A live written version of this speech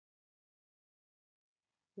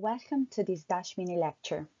Welcome to this Dash mini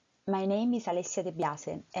lecture. My name is Alessia de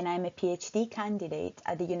Biase and I am a PhD candidate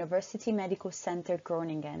at the University Medical Center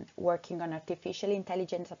Groningen working on artificial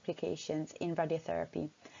intelligence applications in radiotherapy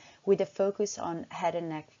with a focus on head and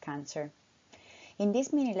neck cancer. In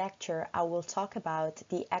this mini lecture, I will talk about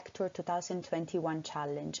the ECTOR 2021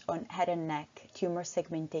 challenge on head and neck tumor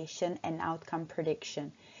segmentation and outcome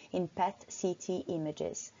prediction in PET-CT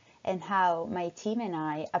images, and how my team and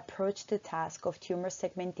I approach the task of tumor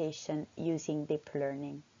segmentation using deep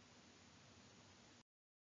learning.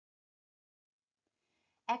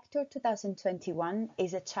 ECTOR 2021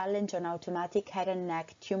 is a challenge on automatic head and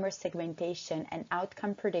neck tumor segmentation and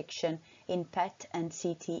outcome prediction in PET and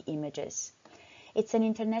CT images. It's an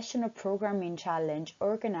international programming challenge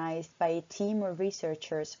organized by a team of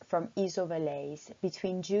researchers from ISO Valais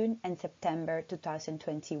between June and September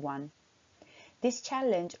 2021. This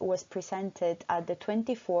challenge was presented at the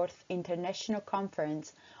 24th International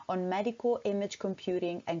Conference on Medical Image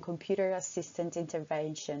Computing and Computer Assisted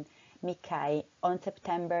Intervention, MICCAI, on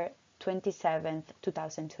September 27,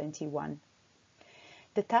 2021.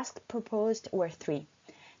 The tasks proposed were three.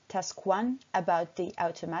 Task 1 about the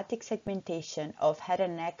automatic segmentation of head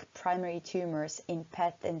and neck primary tumors in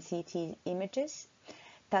PET and CT images.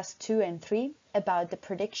 Task 2 and 3 about the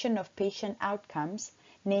prediction of patient outcomes,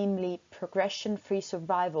 namely progression-free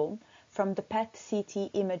survival, from the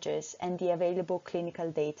PET-CT images and the available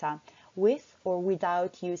clinical data, with or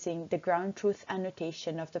without using the ground truth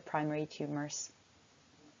annotation of the primary tumors.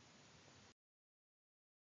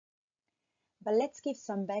 But let's give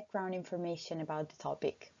some background information about the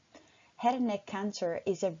topic. Head and neck cancer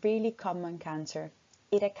is a really common cancer.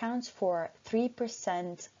 It accounts for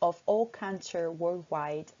 3% of all cancer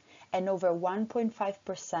worldwide and over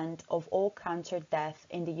 1.5% of all cancer deaths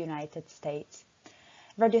in the United States.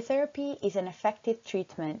 Radiotherapy is an effective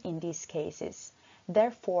treatment in these cases.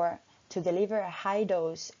 Therefore, to deliver a high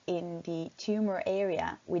dose in the tumor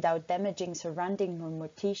area without damaging surrounding normal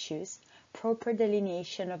tissues, proper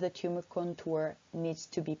delineation of the tumor contour needs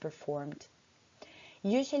to be performed.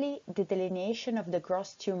 Usually, the delineation of the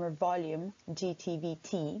gross tumor volume,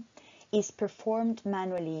 GTVT, is performed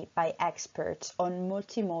manually by experts on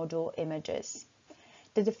multimodal images.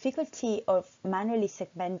 The difficulty of manually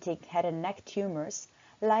segmenting head and neck tumors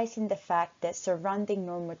lies in the fact that surrounding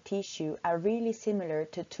normal tissue are really similar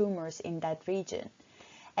to tumors in that region,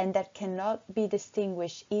 and that cannot be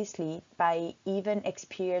distinguished easily by even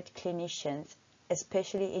experienced clinicians,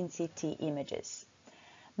 especially in CT images.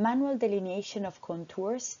 Manual delineation of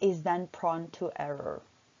contours is then prone to error.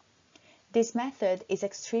 This method is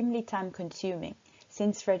extremely time-consuming,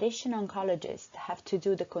 since radiation oncologists have to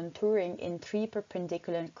do the contouring in 3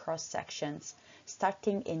 perpendicular cross-sections,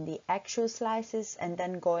 starting in the axial slices and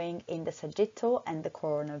then going in the sagittal and the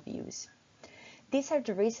coronal views. These are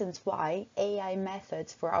the reasons why AI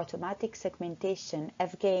methods for automatic segmentation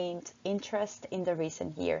have gained interest in the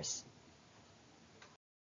recent years.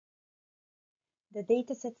 The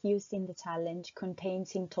dataset used in the challenge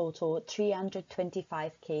contains in total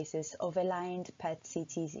 325 cases of aligned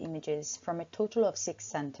PET-CT images from a total of 6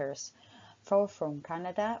 centers, 4 from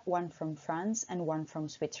Canada, 1 from France, and 1 from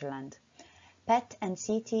Switzerland. PET and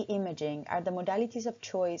CT imaging are the modalities of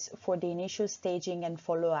choice for the initial staging and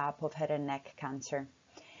follow-up of head and neck cancer.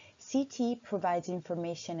 CT provides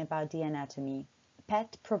information about the anatomy.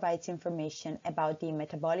 PET provides information about the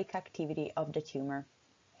metabolic activity of the tumor.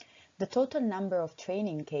 The total number of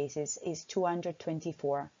training cases is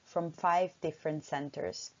 224 from 5 different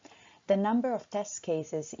centers. The number of test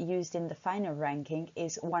cases used in the final ranking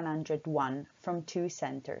is 101 from 2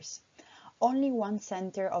 centers. Only 1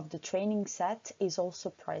 center of the training set is also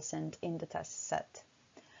present in the test set.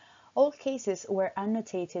 All cases were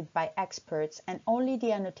annotated by experts and only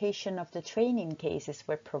the annotation of the training cases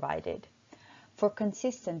were provided. For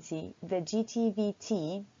consistency, the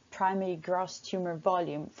GTVT primary gross tumor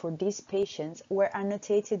volume for these patients were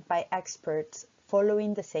annotated by experts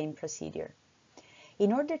following the same procedure.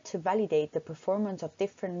 In order to validate the performance of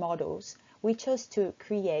different models, we chose to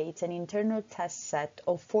create an internal test set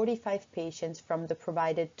of 45 patients from the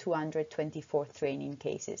provided 224 training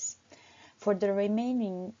cases. For the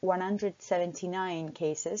remaining 179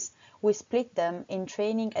 cases, we split them in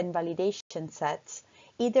training and validation sets,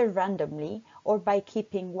 either randomly or by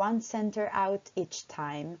keeping 1 center out each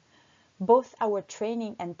time. Both our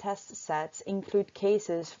training and test sets include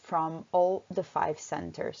cases from all the 5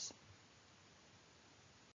 centers.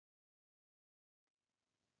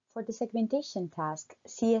 For the segmentation task,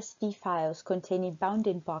 CSV files containing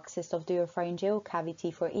bounding boxes of the oropharyngeal cavity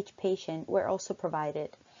for each patient were also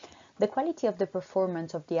provided. The quality of the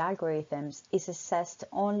performance of the algorithms is assessed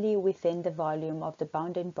only within the volume of the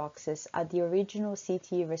bounding boxes at the original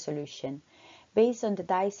CT resolution, based on the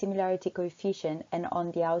dissimilarity coefficient and on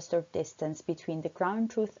the Hausdorff distance between the ground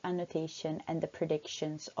truth annotation and the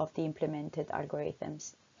predictions of the implemented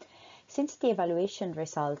algorithms. Since the evaluation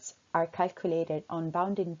results are calculated on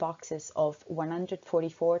bounding boxes of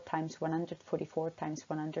 144 times 144 times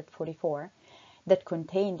 144 that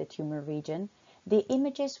contain the tumor region, the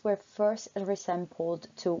images were first resampled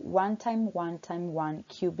to 1 × 1 × 1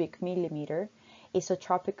 cubic millimeter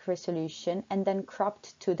isotropic resolution and then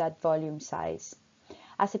cropped to that volume size.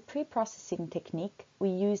 As a pre-processing technique, we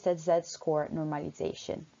used a Z-score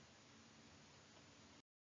normalization.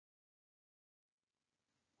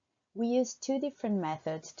 We use two different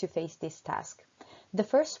methods to face this task. The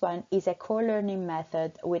first one is a co-learning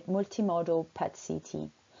method with multimodal PET-CT.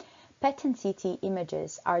 PET and CT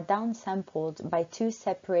images are downsampled by two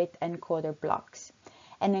separate encoder blocks.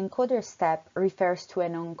 An encoder step refers to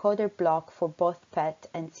an encoder block for both PET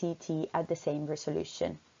and CT at the same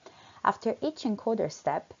resolution. After each encoder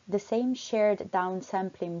step, the same shared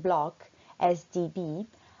downsampling block, SDB,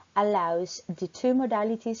 allows the two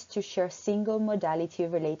modalities to share single modality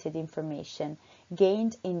related information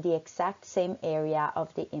gained in the exact same area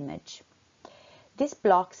of the image. These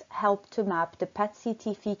blocks help to map the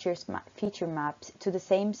PET-CT feature maps to the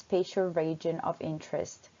same spatial region of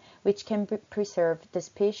interest, which can preserve the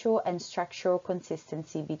spatial and structural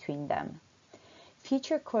consistency between them.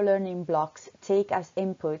 Feature co-learning blocks take as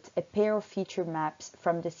input a pair of feature maps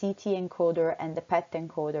from the CT encoder and the PET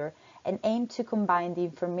encoder and aim to combine the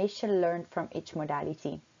information learned from each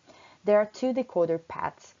modality. There are two decoder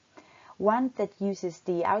paths. One that uses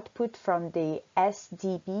the output from the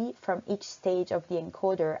SDB from each stage of the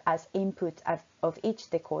encoder as input of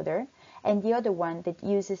each decoder, and the other one that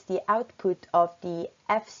uses the output of the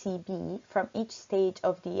FCB from each stage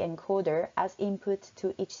of the encoder as input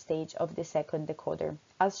to each stage of the second decoder,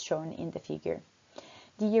 as shown in the figure.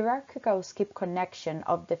 The hierarchical skip connection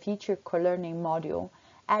of the feature co-learning module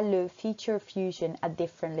allows feature fusion at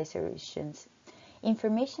different resolutions.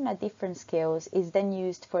 Information at different scales is then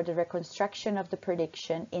used for the reconstruction of the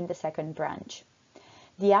prediction in the second branch.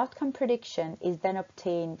 The outcome prediction is then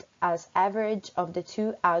obtained as average of the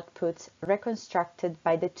two outputs reconstructed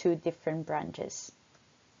by the two different branches.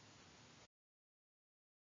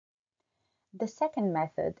 The second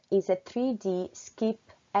method is a 3D skip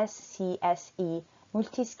SCSE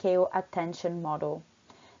multiscale attention model.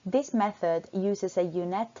 This method uses a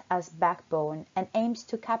UNet as backbone and aims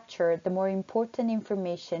to capture the more important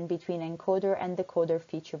information between encoder and decoder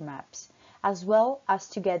feature maps, as well as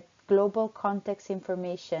to get global context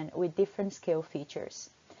information with different scale features.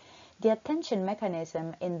 The attention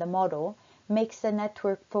mechanism in the model makes the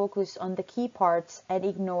network focus on the key parts and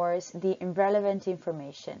ignores the irrelevant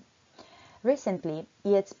information. Recently,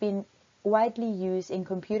 it's been widely used in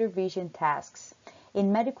computer vision tasks.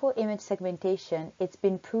 In medical image segmentation, it's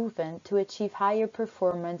been proven to achieve higher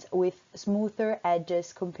performance with smoother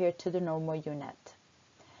edges compared to the normal UNet.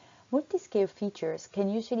 Multiscale features can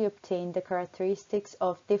usually obtain the characteristics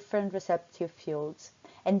of different receptive fields,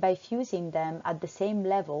 and by fusing them at the same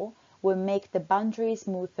level, will make the boundary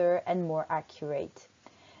smoother and more accurate.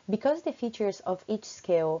 Because the features of each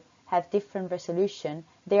scale have different resolution,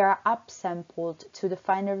 they are upsampled to the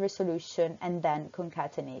final resolution and then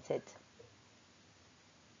concatenated.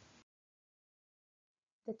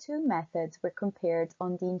 The two methods were compared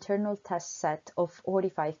on the internal test set of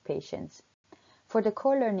 45 patients. For the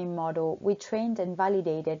co-learning model, we trained and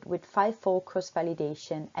validated with 5-fold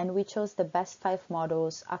cross-validation, and we chose the best 5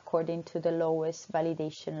 models according to the lowest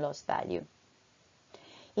validation loss value.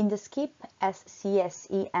 In the SKIP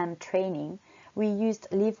SCSEM training, we used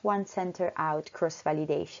Leave One Center Out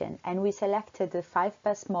cross-validation, and we selected the 5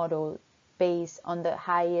 best models based on the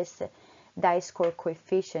highest die-score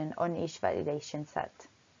coefficient on each validation set.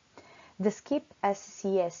 The SKIP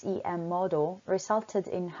SCSEM model resulted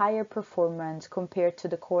in higher performance compared to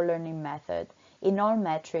the co-learning method in all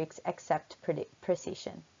metrics except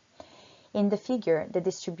precision. In the figure, the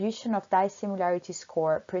distribution of dissimilarity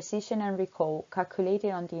score, precision and recall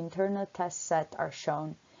calculated on the internal test set are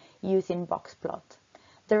shown, using box plot.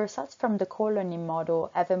 The results from the co-learning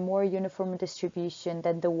model have a more uniform distribution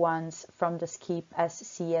than the ones from the SKIP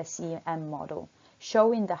SCSEM model,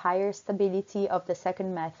 showing the higher stability of the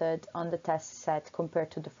second method on the test set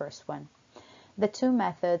compared to the first one. The two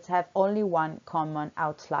methods have only one common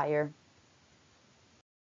outlier.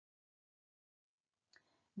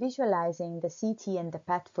 Visualizing the CT and the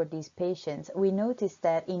PET for these patients, we noticed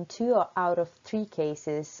that in 2 out of 3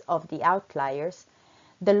 cases of the outliers,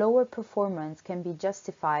 The lower performance can be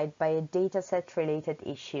justified by a dataset-related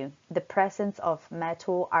issue, the presence of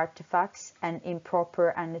metal artifacts and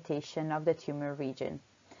improper annotation of the tumor region.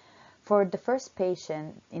 For the first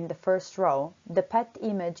patient in the first row, the PET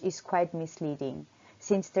image is quite misleading,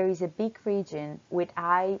 since there is a big region with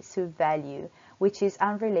high sub-value which is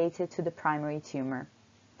unrelated to the primary tumor.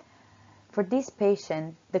 For this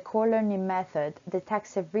patient, the co-learning method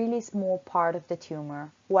detects a really small part of the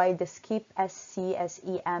tumor, while the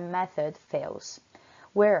skip-SCSEM method fails.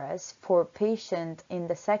 Whereas, for patient in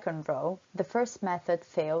the second row, the first method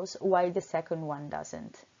fails while the second one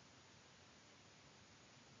doesn't.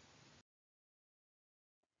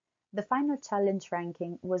 The final challenge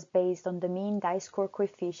ranking was based on the mean die-score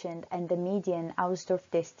coefficient and the median Hausdorff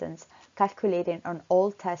distance calculated on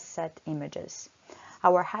all test set images.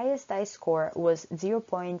 Our highest die-score was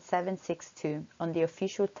 0.762 on the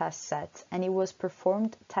official test set, and it was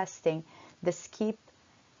performed testing the SKIP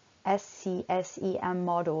SCSEM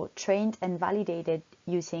model trained and validated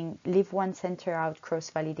using Live One Center Out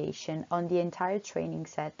cross-validation on the entire training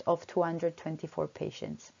set of 224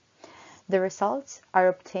 patients. The results are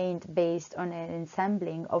obtained based on an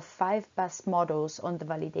assembling of 5 best models on the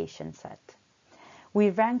validation set. We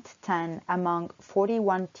ranked 10 among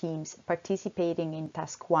 41 teams participating in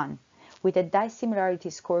Task 1, with a dissimilarity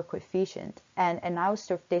score coefficient and an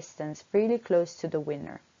Hausdorff distance really close to the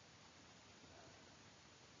winner.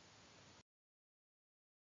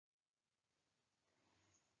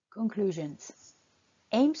 Conclusions.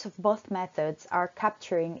 Aims of both methods are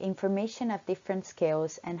capturing information at different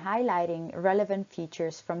scales and highlighting relevant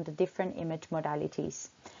features from the different image modalities.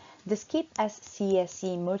 The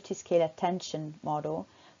SKIP-SCSE multiscale attention model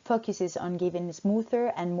focuses on giving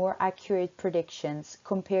smoother and more accurate predictions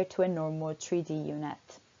compared to a normal 3D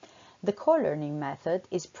unit. The co-learning method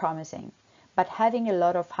is promising, but having a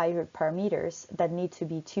lot of higher parameters that need to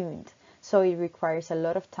be tuned, so it requires a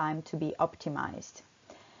lot of time to be optimized.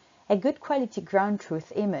 A good quality ground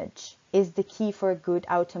truth image is the key for a good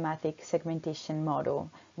automatic segmentation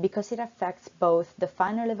model because it affects both the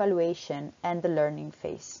final evaluation and the learning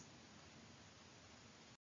phase.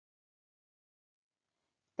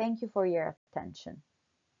 Thank you for your attention.